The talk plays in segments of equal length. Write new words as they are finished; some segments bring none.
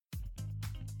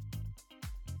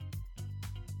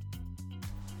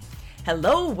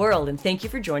Hello, world, and thank you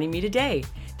for joining me today.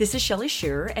 This is Shelly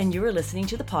Shearer, and you are listening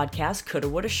to the podcast Coulda,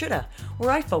 Woulda, Shoulda,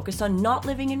 where I focus on not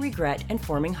living in regret and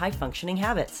forming high-functioning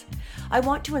habits. I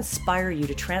want to inspire you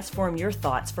to transform your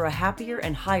thoughts for a happier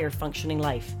and higher-functioning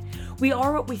life. We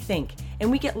are what we think,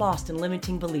 and we get lost in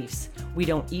limiting beliefs. We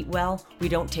don't eat well, we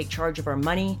don't take charge of our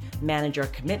money, manage our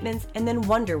commitments, and then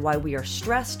wonder why we are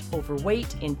stressed,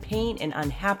 overweight, in pain, and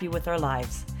unhappy with our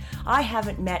lives. I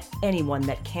haven't met anyone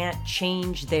that can't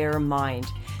change their mind.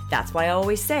 That's why I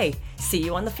always say, see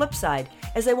you on the flip side,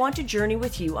 as I want to journey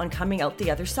with you on coming out the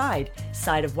other side.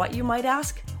 Side of what, you might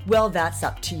ask? Well, that's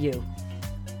up to you.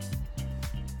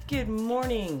 Good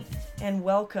morning and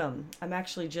welcome. I'm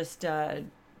actually just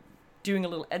doing a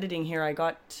little editing here. I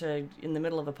got in the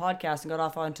middle of a podcast and got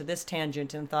off onto this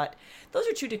tangent and thought, those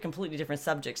are two completely different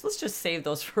subjects. Let's just save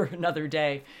those for another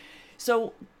day.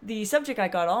 So the subject I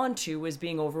got onto was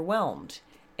being overwhelmed.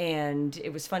 And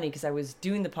it was funny because I was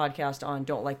doing the podcast on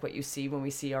don't like what you see when we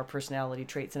see our personality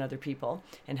traits in other people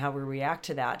and how we react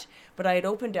to that. But I had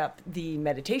opened up the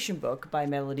meditation book by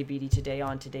Melody Beattie today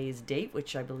on today's date,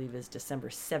 which I believe is December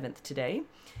 7th today.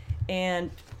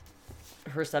 And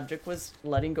her subject was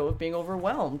letting go of being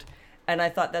overwhelmed. And I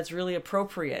thought that's really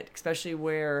appropriate, especially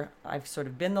where I've sort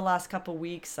of been the last couple of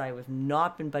weeks. I have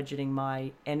not been budgeting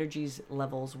my energy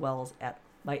levels well at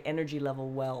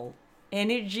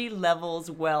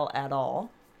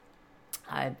all.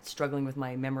 I'm struggling with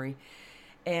my memory.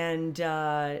 And,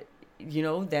 then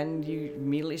you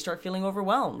immediately start feeling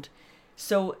overwhelmed.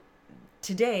 So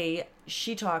today,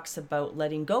 she talks about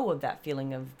letting go of that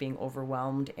feeling of being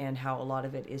overwhelmed and how a lot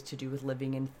of it is to do with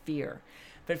living in fear.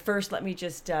 But first, let me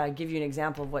just give you an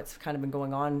example of what's kind of been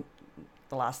going on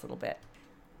the last little bit.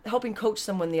 Helping coach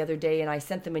someone the other day, and I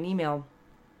sent them an email,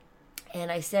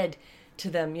 and I said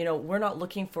to them, we're not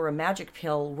looking for a magic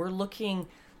pill. We're looking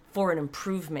for an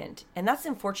improvement. And that's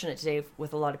unfortunate today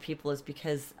with a lot of people is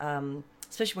because,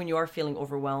 especially when you are feeling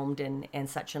overwhelmed and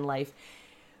such in life,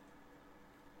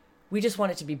 we just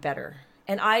want it to be better.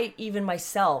 And I, even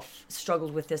myself,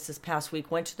 struggled with this past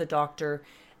week, went to the doctor,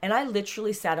 and I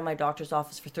literally sat in my doctor's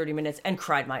office for 30 minutes and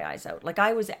cried my eyes out. Like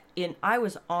I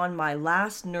was on my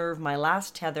last nerve, my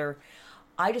last tether.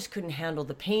 I just couldn't handle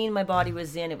the pain my body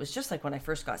was in. It was just like when I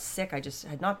first got sick. I just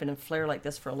had not been in flare like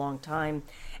this for a long time.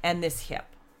 And this hip.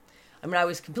 I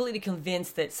was completely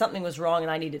convinced that something was wrong and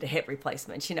I needed a hip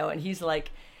replacement, and he's like,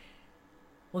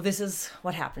 well, this is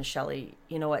what happens, Shelly.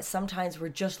 You know what? Sometimes we're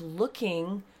just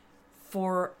looking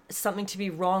for something to be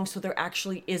wrong, so there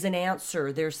actually is an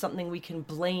answer. There's something we can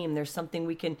blame. There's something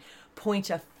we can point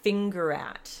a finger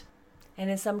at. And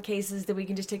in some cases that we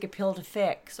can just take a pill to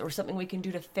fix or something we can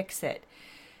do to fix it.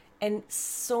 And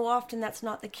so often that's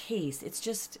not the case. It's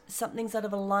just something's out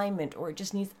of alignment or it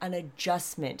just needs an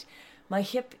adjustment. My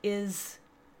hip is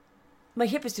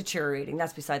deteriorating.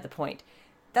 That's beside the point.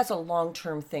 That's a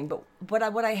long-term thing. But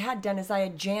what I had done is I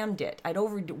had jammed it. I'd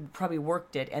probably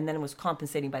worked it and then was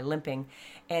compensating by limping.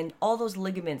 And all those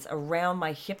ligaments around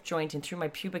my hip joint and through my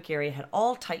pubic area had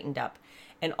all tightened up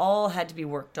and all had to be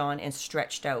worked on and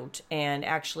stretched out. And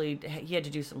actually, he had to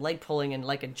do some leg pulling and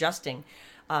adjusting.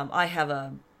 I have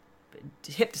a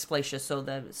hip dysplasia, so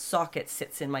the socket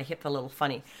sits in my hip a little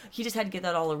funny. He just had to get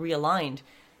that all realigned.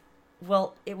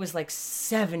 Well, it was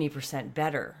 70%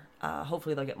 better.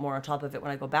 Hopefully they'll get more on top of it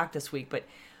when I go back this week, but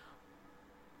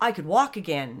I could walk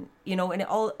again, and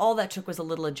all that took was a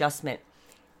little adjustment.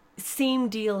 Same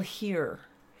deal here.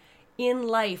 In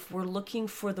life, we're looking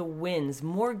for the wins,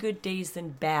 more good days than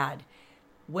bad.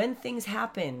 When things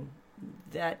happen,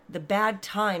 that the bad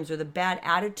times or the bad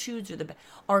attitudes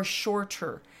are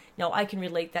shorter. Now, I can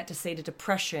relate that to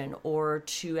depression or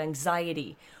to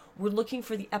anxiety. We're looking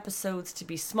for the episodes to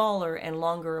be smaller and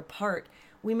longer apart.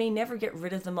 We may never get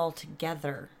rid of them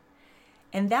altogether.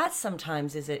 And that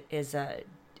sometimes is a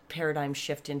paradigm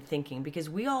shift in thinking because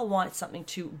we all want something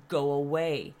to go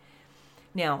away.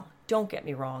 Now, don't get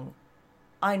me wrong.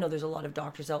 I know there's a lot of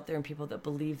doctors out there and people that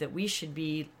believe that we should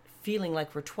be feeling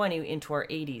like we're 20 into our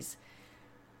 80s.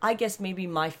 I guess maybe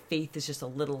my faith is just a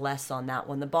little less on that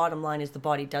one. The bottom line is the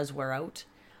body does wear out.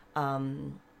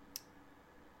 And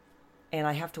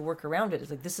I have to work around it. It's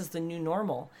this is the new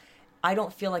normal. I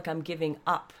don't feel like I'm giving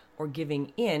up or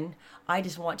giving in. I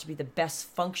just want to be the best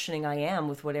functioning I am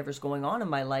with whatever's going on in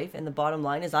my life. And the bottom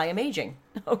line is I am aging.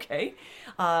 Okay.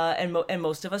 And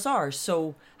most of us are.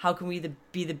 So how can we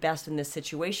be the best in this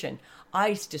situation?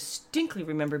 I distinctly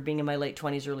remember being in my late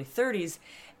 20s, early 30s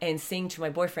and saying to my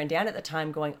boyfriend, Dan, at the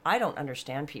time going, I don't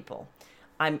understand people.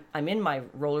 I'm in my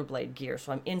rollerblade gear,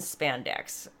 so I'm in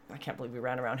spandex. I can't believe we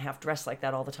ran around half dressed like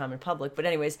that all the time in public. But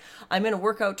anyways, I'm in a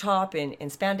workout top and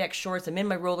spandex shorts. I'm in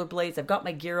my rollerblades. I've got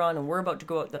my gear on, and we're about to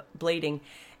go out the blading.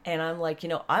 And I'm like,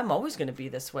 I'm always going to be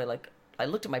this way. Like, I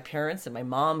looked at my parents and my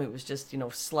mom, who was just,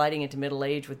 sliding into middle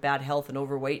age with bad health and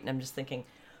overweight. And I'm just thinking,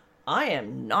 I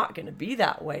am not going to be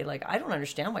that way. Like, I don't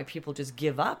understand why people just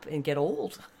give up and get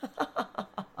old.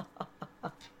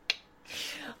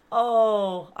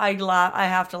 Oh, I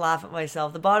have to laugh at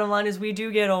myself. The bottom line is we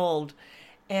do get old.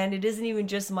 And it isn't even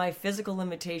just my physical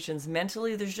limitations.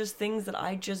 Mentally, there's just things that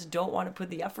I just don't want to put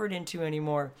the effort into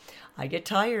anymore. I get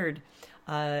tired.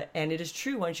 And it is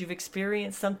true, once you've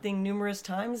experienced something numerous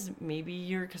times, maybe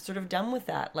you're sort of done with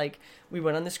that. Like, we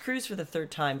went on this cruise for the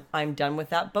third time. I'm done with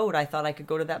that boat. I thought I could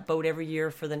go to that boat every year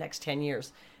for the next 10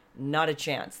 years. Not a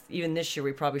chance. Even this year,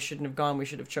 we probably shouldn't have gone. We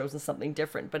should have chosen something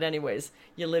different. But anyways,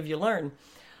 you live, you learn.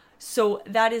 So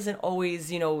that isn't always,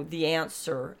 the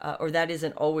answer, or that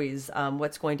isn't always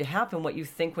what's going to happen, what you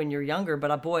think when you're younger.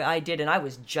 But boy, I did, and I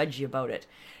was judgy about it.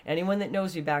 Anyone that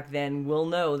knows me back then will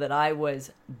know that I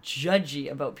was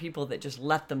judgy about people that just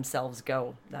let themselves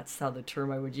go. That's how the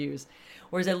term I would use.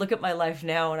 Whereas I look at my life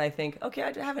now and I think, okay,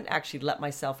 I haven't actually let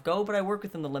myself go, but I work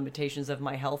within the limitations of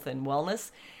my health and wellness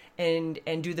and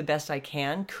do the best I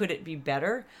can. Could it be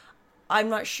better? I'm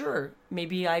not sure.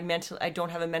 Maybe I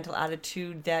don't have a mental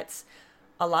attitude that's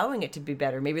allowing it to be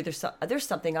better. Maybe there's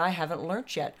something I haven't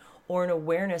learned yet, or an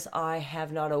awareness I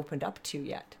have not opened up to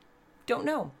yet. Don't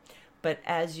know. But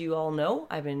as you all know,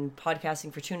 I've been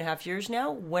podcasting for 2.5 years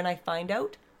now. When I find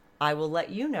out, I will let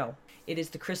you know. It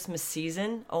is the Christmas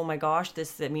season. Oh my gosh,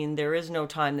 there is no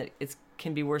time that it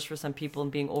can be worse for some people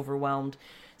and being overwhelmed.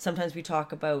 Sometimes we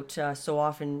talk about so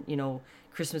often,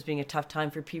 Christmas being a tough time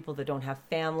for people that don't have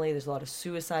family. There's a lot of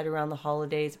suicide around the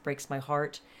holidays. It breaks my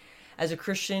heart. As a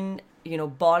Christian,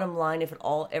 bottom line, if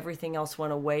everything else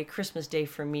went away, Christmas Day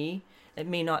for me, it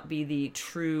may not be the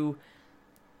true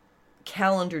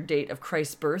calendar date of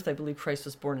Christ's birth. I believe Christ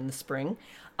was born in the spring,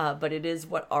 but it is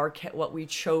what we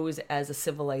chose as a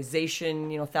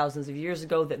civilization, thousands of years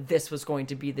ago, that this was going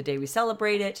to be the day we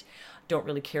celebrate it. Don't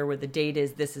really care where the date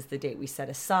is. This is the date we set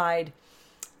aside,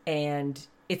 and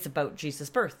it's about Jesus'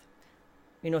 birth.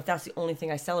 If that's the only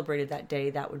thing I celebrated that day,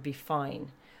 that would be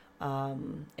fine.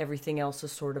 Everything else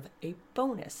is sort of a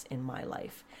bonus in my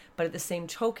life. But at the same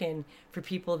token, for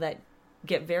people that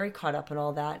get very caught up in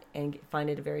all that and find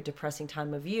it a very depressing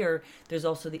time of year, there's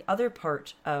also the other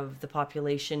part of the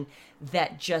population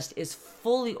that just is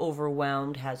fully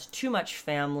overwhelmed, has too much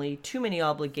family, too many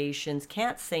obligations,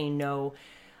 can't say no,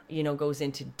 goes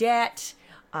into debt,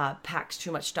 packs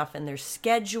too much stuff in their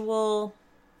schedule.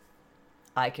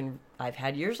 I've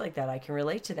had years like that. I can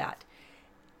relate to that.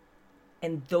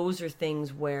 And those are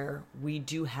things where we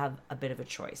do have a bit of a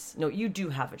choice. No, you do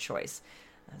have a choice.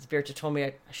 As Berta told me,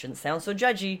 I shouldn't sound so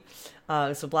judgy,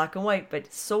 so black and white,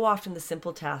 but so often the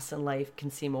simple tasks in life can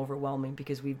seem overwhelming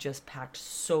because we've just packed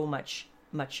so much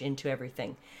into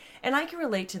everything. And I can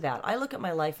relate to that. I look at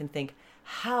my life and think,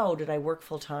 how did I work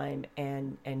full time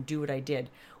and do what I did?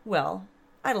 Well,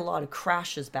 I had a lot of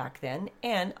crashes back then,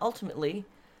 and ultimately,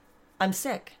 I'm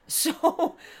sick.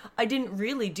 So I didn't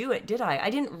really do it, did I? I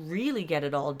didn't really get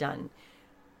it all done.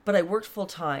 But I worked full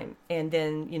time, and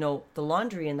then, the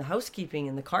laundry and the housekeeping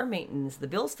and the car maintenance, the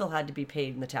bills still had to be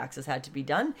paid and the taxes had to be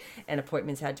done and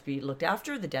appointments had to be looked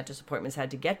after. The dentist appointments had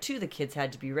to get to, the kids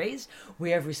had to be raised. We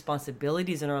have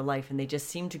responsibilities in our life, and they just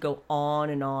seem to go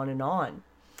on and on and on.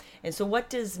 And so what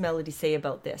does Melody say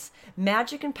about this?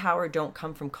 Magic and power don't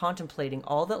come from contemplating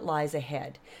all that lies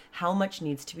ahead, how much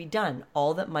needs to be done,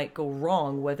 all that might go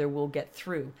wrong, whether we'll get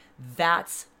through.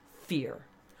 That's fear.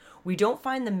 We don't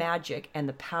find the magic and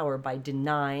the power by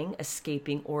denying,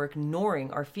 escaping, or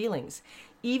ignoring our feelings.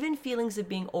 Even feelings of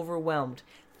being overwhelmed.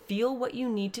 Feel what you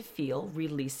need to feel,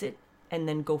 release it, and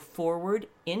then go forward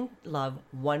in love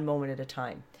one moment at a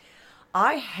time.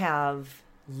 I have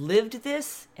lived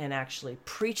this and actually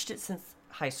preached it since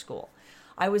high school.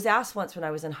 I was asked once when I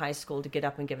was in high school to get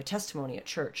up and give a testimony at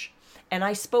church. And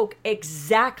I spoke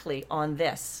exactly on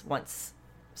this once.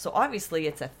 So obviously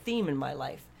it's a theme in my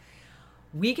life.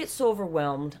 We get so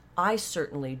overwhelmed, I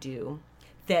certainly do,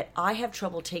 that I have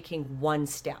trouble taking one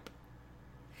step.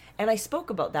 And I spoke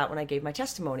about that when I gave my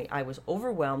testimony. I was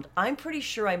overwhelmed. I'm pretty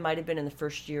sure I might have been in the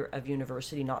first year of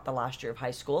university, not the last year of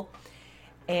high school.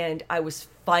 And I was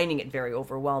finding it very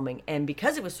overwhelming. And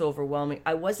because it was so overwhelming,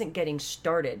 I wasn't getting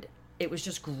started. It was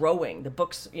just growing. The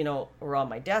books, were on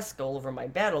my desk, all over my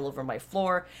bed, all over my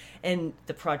floor. And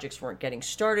the projects weren't getting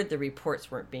started. The reports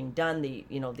weren't being done.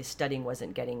 The studying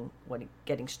wasn't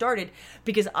getting started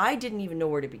because I didn't even know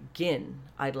where to begin.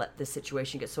 I'd let this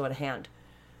situation get so out of hand.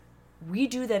 We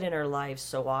do that in our lives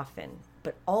so often,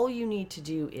 but all you need to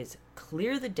do is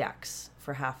clear the decks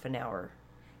for half an hour,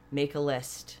 make a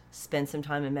list, spend some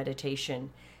time in meditation,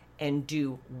 and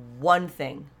do one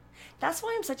thing. That's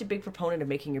why I'm such a big proponent of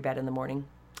making your bed in the morning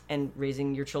and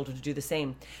raising your children to do the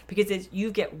same, because you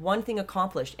get one thing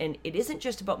accomplished. And it isn't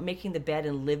just about making the bed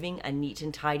and living a neat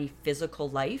and tidy physical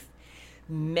life.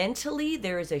 Mentally,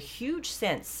 there is a huge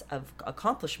sense of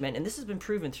accomplishment, and this has been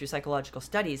proven through psychological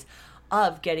studies,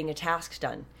 of getting a task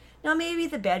done. Now, maybe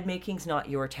the bed making's not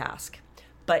your task,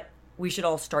 but we should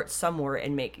all start somewhere,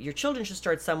 and your children should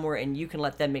start somewhere, and you can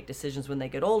let them make decisions when they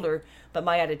get older. But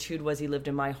my attitude was, he lived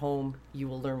in my home, you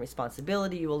will learn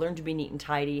responsibility, you will learn to be neat and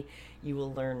tidy, you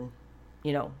will learn,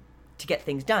 to get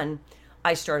things done.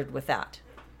 I started with that.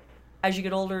 As you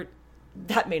get older,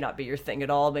 that may not be your thing at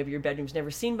all. Maybe your bedroom's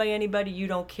never seen by anybody, you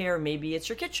don't care. Maybe it's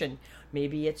your kitchen,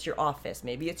 maybe it's your office,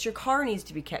 maybe it's your car needs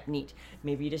to be kept neat,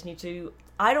 maybe you just need to,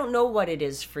 I don't know what it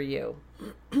is for you.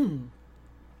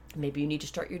 Maybe you need to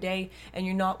start your day and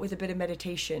you're not with a bit of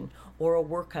meditation or a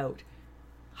workout.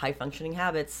 High functioning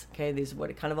habits, okay, these are what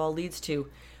it kind of all leads to.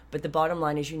 But the bottom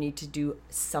line is you need to do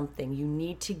something. You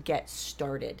need to get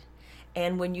started.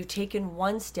 And when you've taken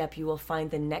one step, you will find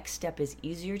the next step is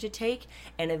easier to take.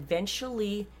 And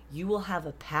eventually you will have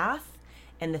a path,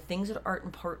 and the things that aren't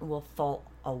important will fall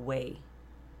away.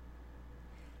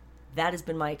 That has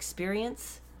been my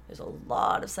experience. There's a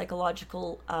lot of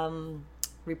psychological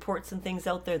reports and things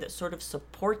out there that sort of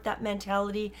support that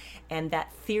mentality and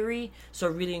that theory. So I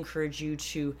really encourage you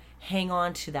to hang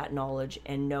on to that knowledge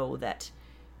and know that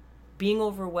being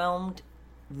overwhelmed,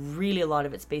 really a lot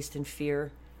of it's based in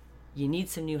fear. You need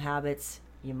some new habits.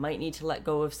 You might need to let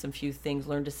go of some few things,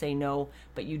 learn to say no,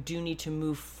 but you do need to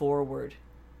move forward.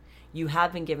 You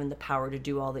have been given the power to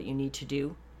do all that you need to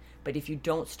do, but if you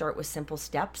don't start with simple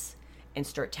steps and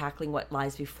start tackling what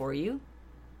lies before you,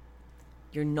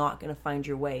 you're not going to find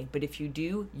your way. But if you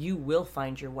do, you will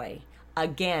find your way.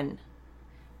 Again,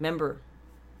 remember,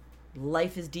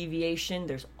 life is deviation.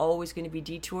 There's always going to be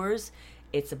detours.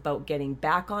 It's about getting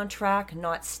back on track,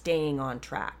 not staying on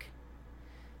track.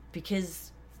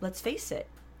 Because let's face it,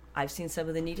 I've seen some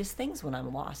of the neatest things when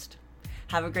I'm lost.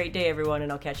 Have a great day, everyone,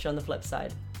 and I'll catch you on the flip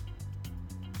side.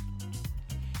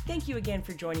 Thank you again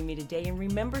for joining me today, and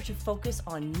remember to focus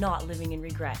on not living in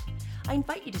regret. I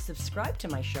invite you to subscribe to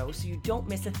my show so you don't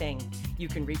miss a thing. You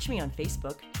can reach me on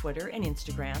Facebook, Twitter, and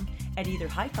Instagram at either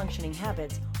High Functioning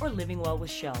Habits or Living Well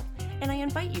with Shell. And I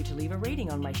invite you to leave a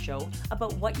rating on my show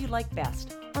about what you like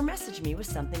best, or message me with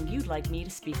something you'd like me to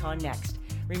speak on next.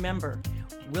 Remember,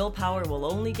 willpower will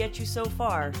only get you so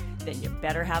far, then you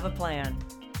better have a plan.